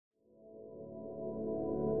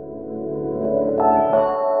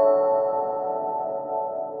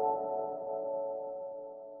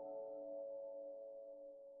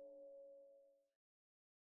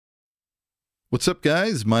What's up,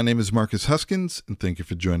 guys? My name is Marcus Huskins, and thank you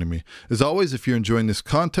for joining me. As always, if you're enjoying this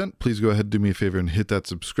content, please go ahead and do me a favor and hit that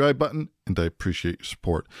subscribe button, and I appreciate your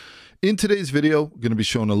support. In today's video, I'm going to be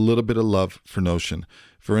showing a little bit of love for Notion.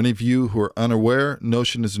 For any of you who are unaware,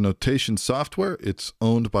 Notion is a notation software. It's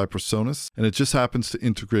owned by Presonus, and it just happens to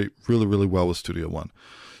integrate really well with Studio One.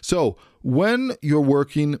 So when you're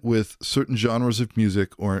working with certain genres of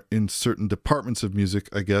music or in certain departments of music,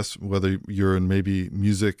 I guess, whether you're in maybe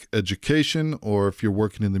music education or if you're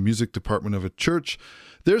working in the music department of a church,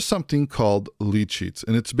 there's something called lead sheets,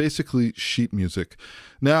 and it's basically sheet music.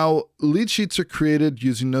 Now, lead sheets are created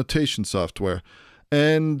using notation software.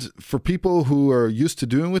 And for people who are used to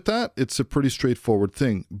doing with that, it's a pretty straightforward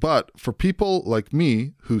thing. But for people like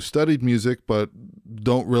me who studied music but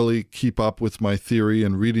don't really keep up with my theory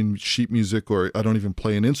and reading sheet music, or I don't even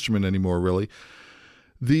play an instrument anymore really,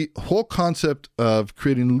 the whole concept of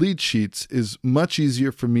creating lead sheets is much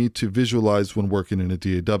easier for me to visualize when working in a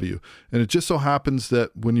DAW. And it just so happens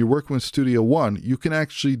that when you're working with Studio One, you can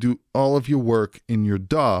actually do all of your work in your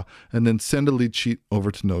DAW and then send a lead sheet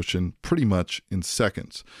over to Notion pretty much in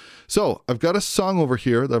seconds. So I've got a song over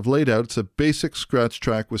here that I've laid out. It's a basic scratch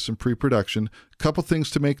track with some pre-production. A couple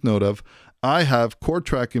things to make note of. I have chord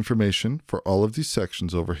track information for all of these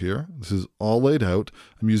sections over here. This is all laid out.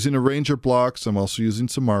 I'm using arranger blocks. I'm also using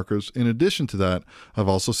some markers. In addition to that, I've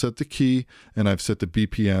also set the key and I've set the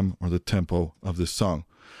BPM or the tempo of this song.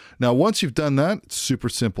 Now, once you've done that, it's super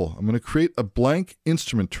simple. I'm going to create a blank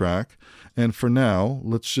instrument track. And for now,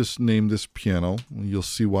 let's just name this piano. You'll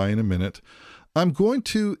see why in a minute. I'm going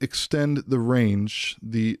to extend the range,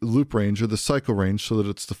 the loop range or the cycle range so that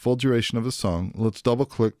it's the full duration of the song. Let's double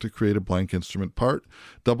click to create a blank instrument part.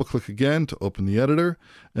 Double click again to open the editor,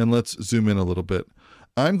 and let's zoom in a little bit.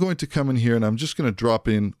 I'm going to come in here and I'm just going to drop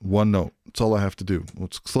in one note. That's all I have to do.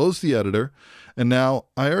 Let's close the editor. And now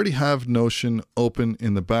I already have Notion open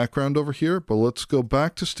in the background over here, but let's go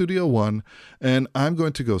back to Studio One and I'm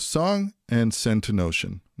going to go Song and Send to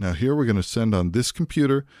Notion. Now here we're going to send on this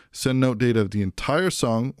computer, send note data of the entire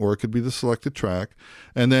song, or it could be the selected track,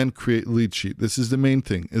 and then create lead sheet. This is the main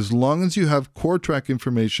thing. As long as you have chord track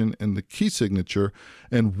information and the key signature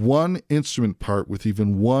and one instrument part with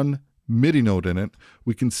even one MIDI note in it,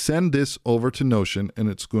 we can send this over to Notion and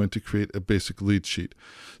it's going to create a basic lead sheet.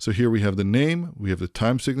 So here we have the name, we have the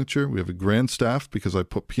time signature, we have a grand staff because I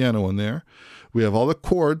put piano in there. We have all the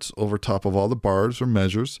chords over top of all the bars or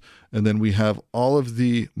measures, and then we have all of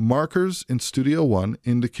the markers in Studio One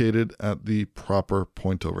indicated at the proper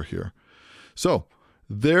point over here. So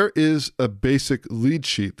there is a basic lead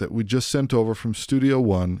sheet that we just sent over from Studio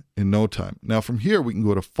One in no time. Now from here we can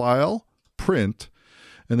go to File, Print,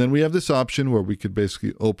 and then we have this option where we could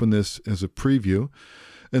basically open this as a preview.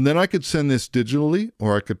 And then I could send this digitally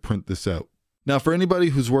or I could print this out. Now, for anybody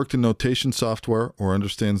who's worked in notation software or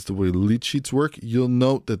understands the way lead sheets work, you'll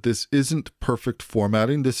note that this isn't perfect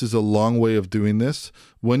formatting. This is a long way of doing this.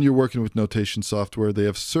 When you're working with notation software, they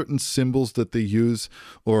have certain symbols that they use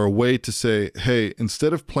or a way to say, hey,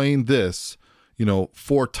 instead of playing this,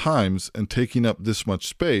 4 times and taking up this much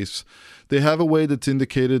space, they have a way that's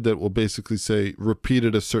indicated that will basically say repeat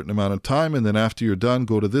it a certain amount of time, and then after you're done,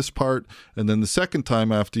 go to this part, and then the second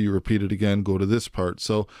time after you repeat it again, go to this part.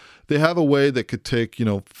 So they have a way that could take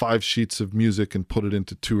 5 sheets of music and put it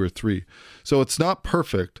into 2 or 3. So it's not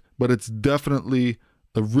perfect, but it's definitely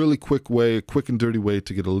a really quick way, a quick and dirty way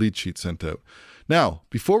to get a lead sheet sent out. Now,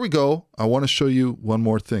 before we go, I want to show you one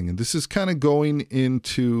more thing. And this is kind of going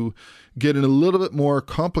into getting a little bit more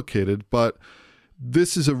complicated, but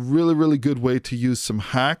this is a really good way to use some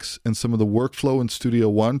hacks and some of the workflow in Studio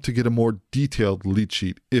One to get a more detailed lead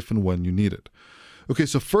sheet if and when you need it. Okay,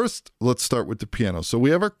 so first, let's start with the piano. So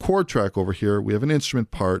we have our chord track over here. We have an instrument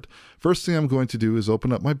part. First thing I'm going to do is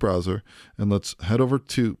open up my browser and let's head over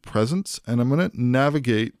to Presence, and I'm going to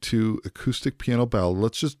navigate to Acoustic Piano Ballad.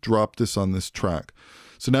 Let's just drop this on this track.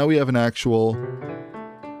 So now we have an actual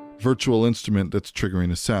virtual instrument that's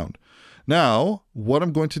triggering a sound. Now, what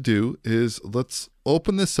I'm going to do is let's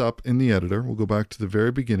open this up in the editor. We'll go back to the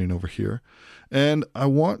very beginning over here. And I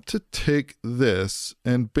want to take this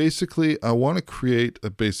and basically I want to create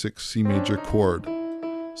a basic C major chord.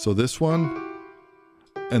 So this one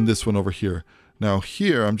and this one over here. Now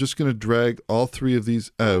here, I'm just going to drag all 3 of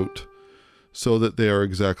these out so that they are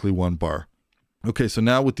exactly 1 bar. Okay, so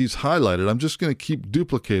now with these highlighted, I'm just going to keep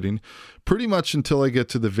duplicating pretty much until I get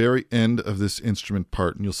to the very end of this instrument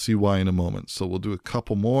part, and you'll see why in a moment. So we'll do a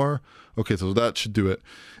couple more. Okay, so that should do it.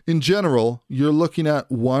 In general, you're looking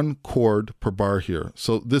at 1 chord per bar here.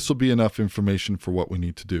 So this will be enough information for what we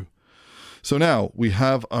need to do. So now we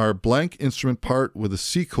have our blank instrument part with a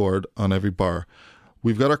C chord on every bar.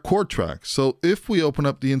 we've got our chord track. So if we open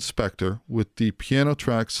up the inspector with the piano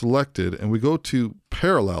track selected and we go to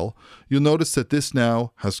parallel, you'll notice that this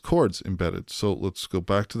now has chords embedded. So let's go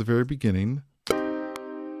back to the very beginning.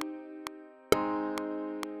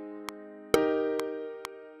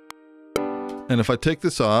 And if I take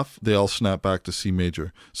this off, they all snap back to C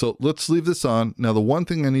major. So let's leave this on. Now, the one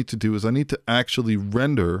thing I need to do is I need to actually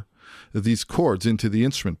render these chords into the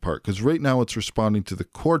instrument part, because right now it's responding to the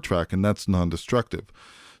chord track and that's non-destructive.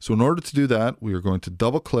 So in order to do that, we are going to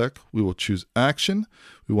double click. We will choose action.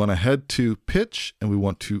 We want to head to pitch and we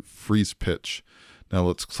want to freeze pitch. Now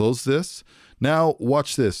let's close this. Now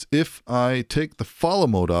watch this. If I take the follow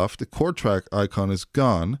mode off, the chord track icon is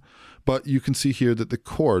gone. But you can see here that the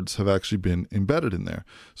chords have actually been embedded in there.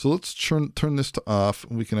 So let's turn this to off,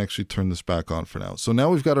 and we can actually turn this back on for now. So now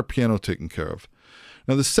we've got our piano taken care of.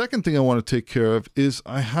 Now the second thing I want to take care of is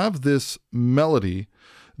I have this melody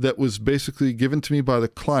that was basically given to me by the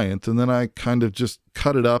client, and then I kind of just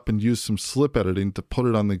cut it up and used some slip editing to put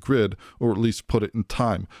it on the grid, or at least put it in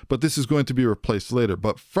time. But this is going to be replaced later.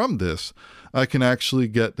 But from this, I can actually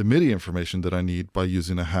get the MIDI information that I need by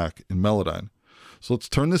using a hack in Melodyne. So let's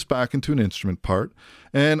turn this back into an instrument part,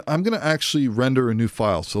 and I'm going to actually render a new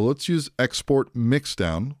file. So let's use export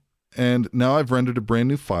mixdown, and now I've rendered a brand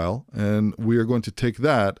new file, and we are going to take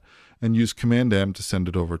that and use Command M to send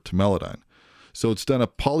it over to Melodyne. So it's done a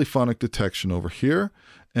polyphonic detection over here,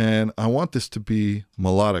 and I want this to be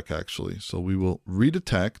melodic actually. So we will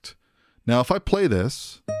redetect. Now if I play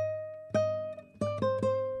this,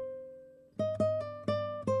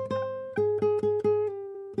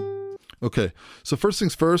 okay, so first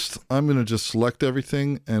things first, I'm going to just select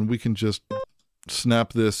everything and we can just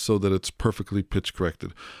snap this so that it's perfectly pitch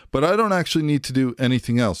corrected. But I don't actually need to do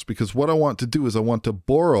anything else, because what I want to do is I want to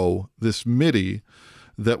borrow this MIDI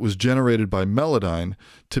that was generated by Melodyne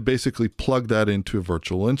to basically plug that into a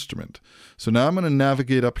virtual instrument. So now I'm going to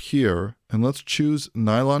navigate up here and let's choose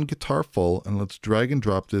Nylon Guitar Full and let's drag and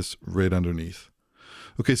drop this right underneath.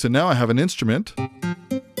 Okay, so now I have an instrument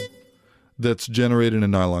that's generated a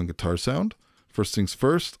nylon guitar sound. First things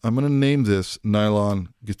first, I'm going to name this nylon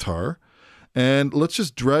guitar. And let's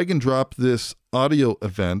just drag and drop this audio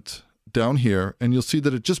event down here, and you'll see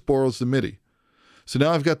that it just borrows the MIDI. So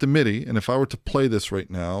now I've got the MIDI, and if I were to play this right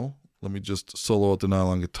now, let me just solo out the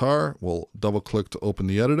nylon guitar. We'll double click to open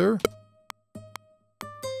the editor.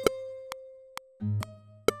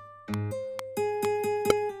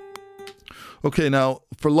 Okay, now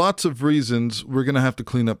for lots of reasons, we're going to have to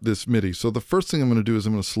clean up this MIDI. So the first thing I'm going to do is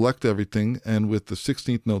I'm going to select everything, and with the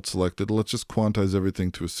 16th note selected, let's just quantize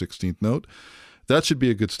everything to a 16th note. That should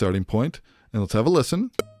be a good starting point. And let's have a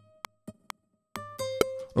listen.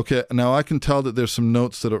 Okay, now I can tell that there's some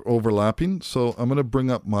notes that are overlapping. So I'm going to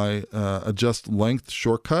bring up my adjust length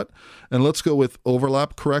shortcut, and let's go with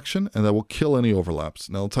overlap correction, and that will kill any overlaps.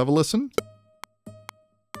 Now let's have a listen.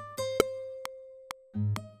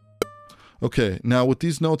 Okay, now with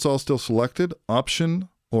these notes all still selected, Option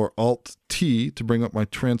or Alt-T to bring up my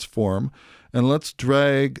transform, and let's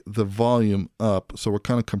drag the volume up so we're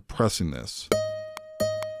kind of compressing this.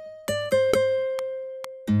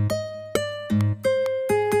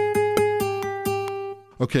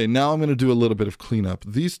 Okay, now I'm going to do a little bit of cleanup.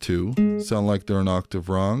 These two sound like they're an octave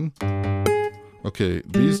wrong. Okay,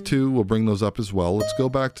 these two, we'll bring those up as well. Let's go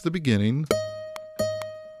back to the beginning.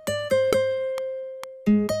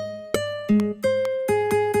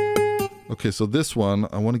 Okay, so this one,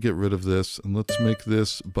 I want to get rid of this, and let's make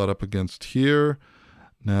this butt up against here.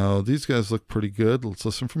 Now, these guys look pretty good. Let's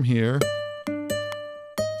listen from here.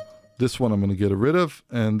 This one I'm going to get rid of,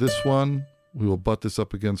 and this one, we will butt this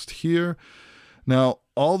up against here. Now,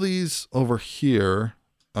 all these over here,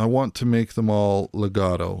 I want to make them all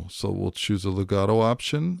legato. So we'll choose a legato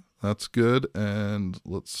option. That's good. And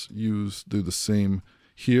let's do the same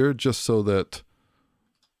here, just so that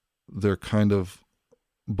they're kind of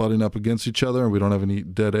butting up against each other and we don't have any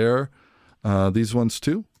dead air. These ones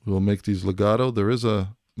too, we'll make these legato. There is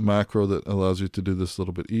a macro that allows you to do this a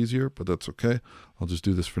little bit easier, but that's okay. I'll just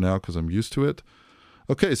do this for now because I'm used to it.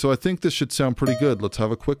 Okay, so I think this should sound pretty good. Let's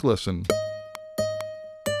have a quick listen.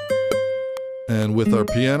 And with our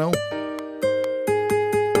piano,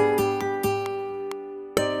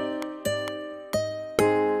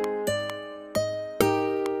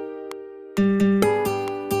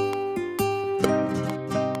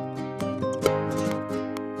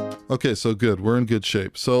 okay, so good. We're in good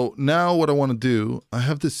shape. So now what I want to do, I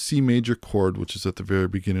have this C major chord, which is at the very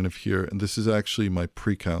beginning of here, and this is actually my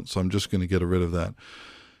pre-count, so I'm just going to get rid of that.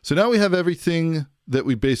 So now we have everything that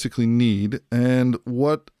we basically need, and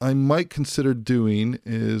what I might consider doing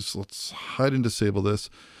is, let's hide and disable this.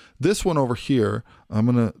 This one over here, I'm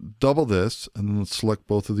going to double this and then let's select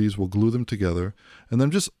both of these. We'll glue them together. And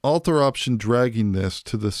then just Alt Option dragging this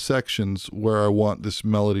to the sections where I want this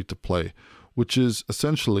melody to play, which is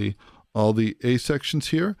essentially all the A sections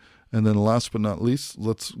here. And then last but not least,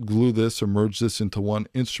 let's glue this or merge this into one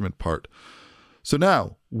instrument part. So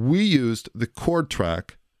now we used the chord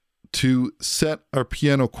track to set our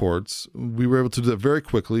piano chords. We were able to do that very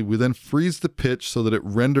quickly. We then freeze the pitch so that it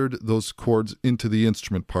rendered those chords into the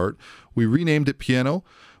instrument part. We renamed it piano.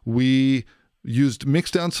 We used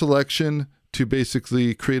mixdown selection to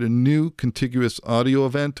basically create a new contiguous audio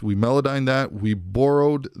event. We melodined that. We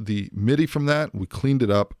borrowed the MIDI from that. We cleaned it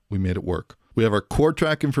up. We made it work. We have our chord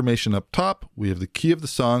track information up top. We have the key of the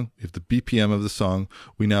song. We have the BPM of the song.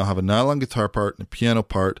 We now have a nylon guitar part and a piano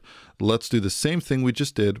part. Let's do the same thing we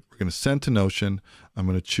just did. We're going to send to Notion. I'm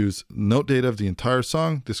going to choose note data of the entire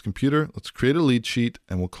song, this computer. Let's create a lead sheet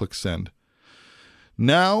and we'll click send.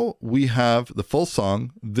 Now we have the full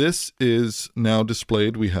song. This is now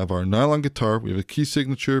displayed. We have our nylon guitar. We have a key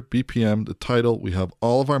signature, BPM, the title. We have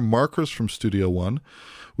all of our markers from Studio One.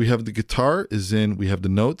 We have the guitar is in, we have the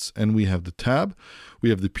notes, and we have the tab. We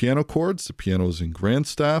have the piano chords. The piano is in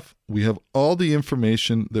Grandstaff. We have all the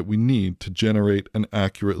information that we need to generate an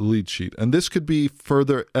accurate lead sheet. And this could be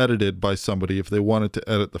further edited by somebody if they wanted to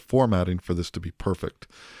edit the formatting for this to be perfect.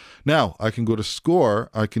 Now, I can go to score.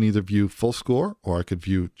 I can either view full score, or I could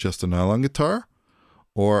view just a nylon guitar,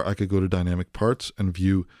 or I could go to dynamic parts and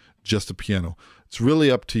view just a piano. It's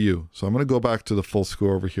really up to you. So I'm going to go back to the full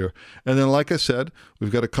score over here. And then, like I said,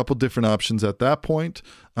 we've got a couple different options at that point.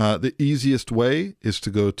 The easiest way is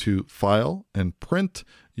to go to File and Print.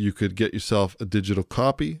 You could get yourself a digital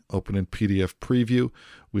copy, open in PDF Preview.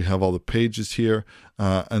 We have all the pages here,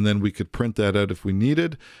 and then we could print that out if we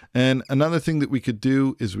needed. And another thing that we could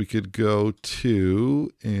do is we could go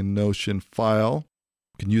to, in Notion, File.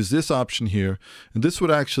 Can use this option here, and this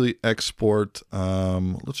would actually export.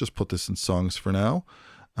 Let's just put this in songs for now.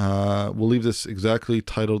 We'll leave this exactly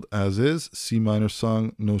titled as is, C minor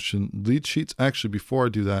song, Notion lead sheets. Actually, before I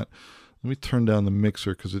do that, let me turn down the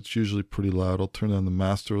mixer because it's usually pretty loud. I'll turn down the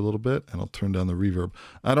master a little bit and I'll turn down the reverb.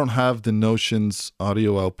 I don't have the Notion's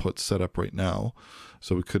audio output set up right now,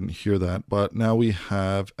 so we couldn't hear that. But now we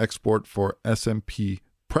have export for SMP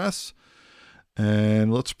Press.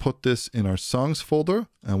 And let's put this in our songs folder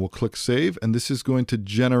and we'll click save. And this is going to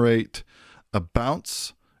generate a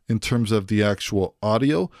bounce in terms of the actual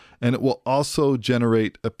audio. And it will also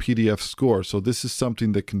generate a PDF score. So this is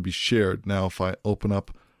something that can be shared. Now, if I open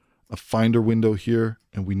up a Finder window here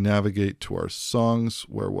and we navigate to our songs,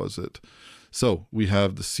 where was it? So we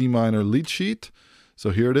have the C minor lead sheet.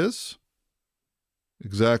 So here it is.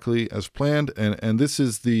 Exactly as planned, and this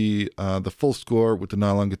is the full score with the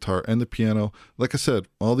nylon guitar and the piano. Like I said,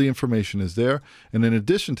 all the information is there. And in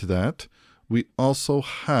addition to that, we also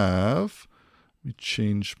have, let me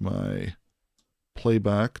change my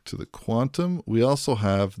playback to the quantum. We also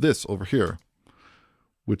have this over here,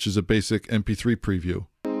 which is a basic MP3 preview.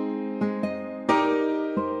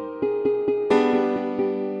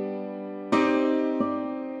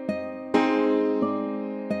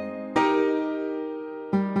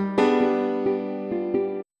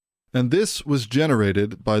 And this was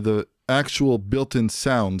generated by the actual built-in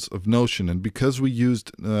sounds of Notion. And because we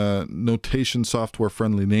used notation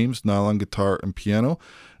software-friendly names, nylon guitar and piano,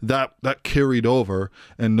 that carried over,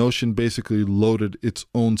 and Notion basically loaded its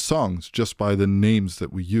own songs just by the names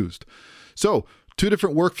that we used. So, two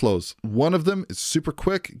different workflows. One of them is super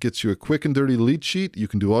quick, gets you a quick and dirty lead sheet. You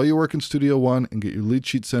can do all your work in Studio One and get your lead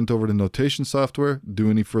sheet sent over to notation software, do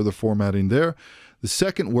any further formatting there. The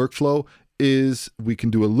second workflow is we can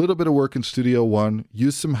do a little bit of work in Studio One,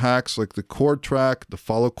 use some hacks like the chord track, the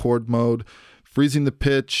follow chord mode, freezing the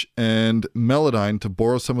pitch, and Melodyne to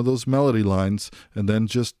borrow some of those melody lines, and then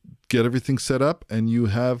just get everything set up, and you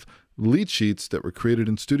have lead sheets that were created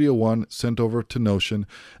in Studio One sent over to Notion.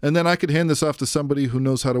 And then I could hand this off to somebody who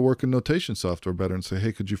knows how to work in notation software better and say,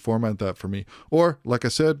 hey, could you format that for me? Or, like I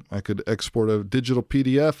said, I could export a digital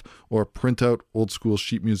PDF or print out old school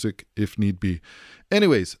sheet music if need be.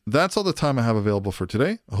 Anyways, that's all the time I have available for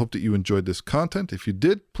today. I hope that you enjoyed this content. If you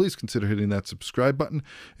did, please consider hitting that subscribe button.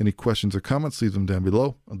 Any questions or comments, leave them down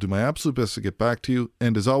below. I'll do my absolute best to get back to you.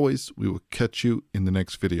 And as always, we will catch you in the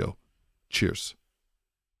next video. Cheers.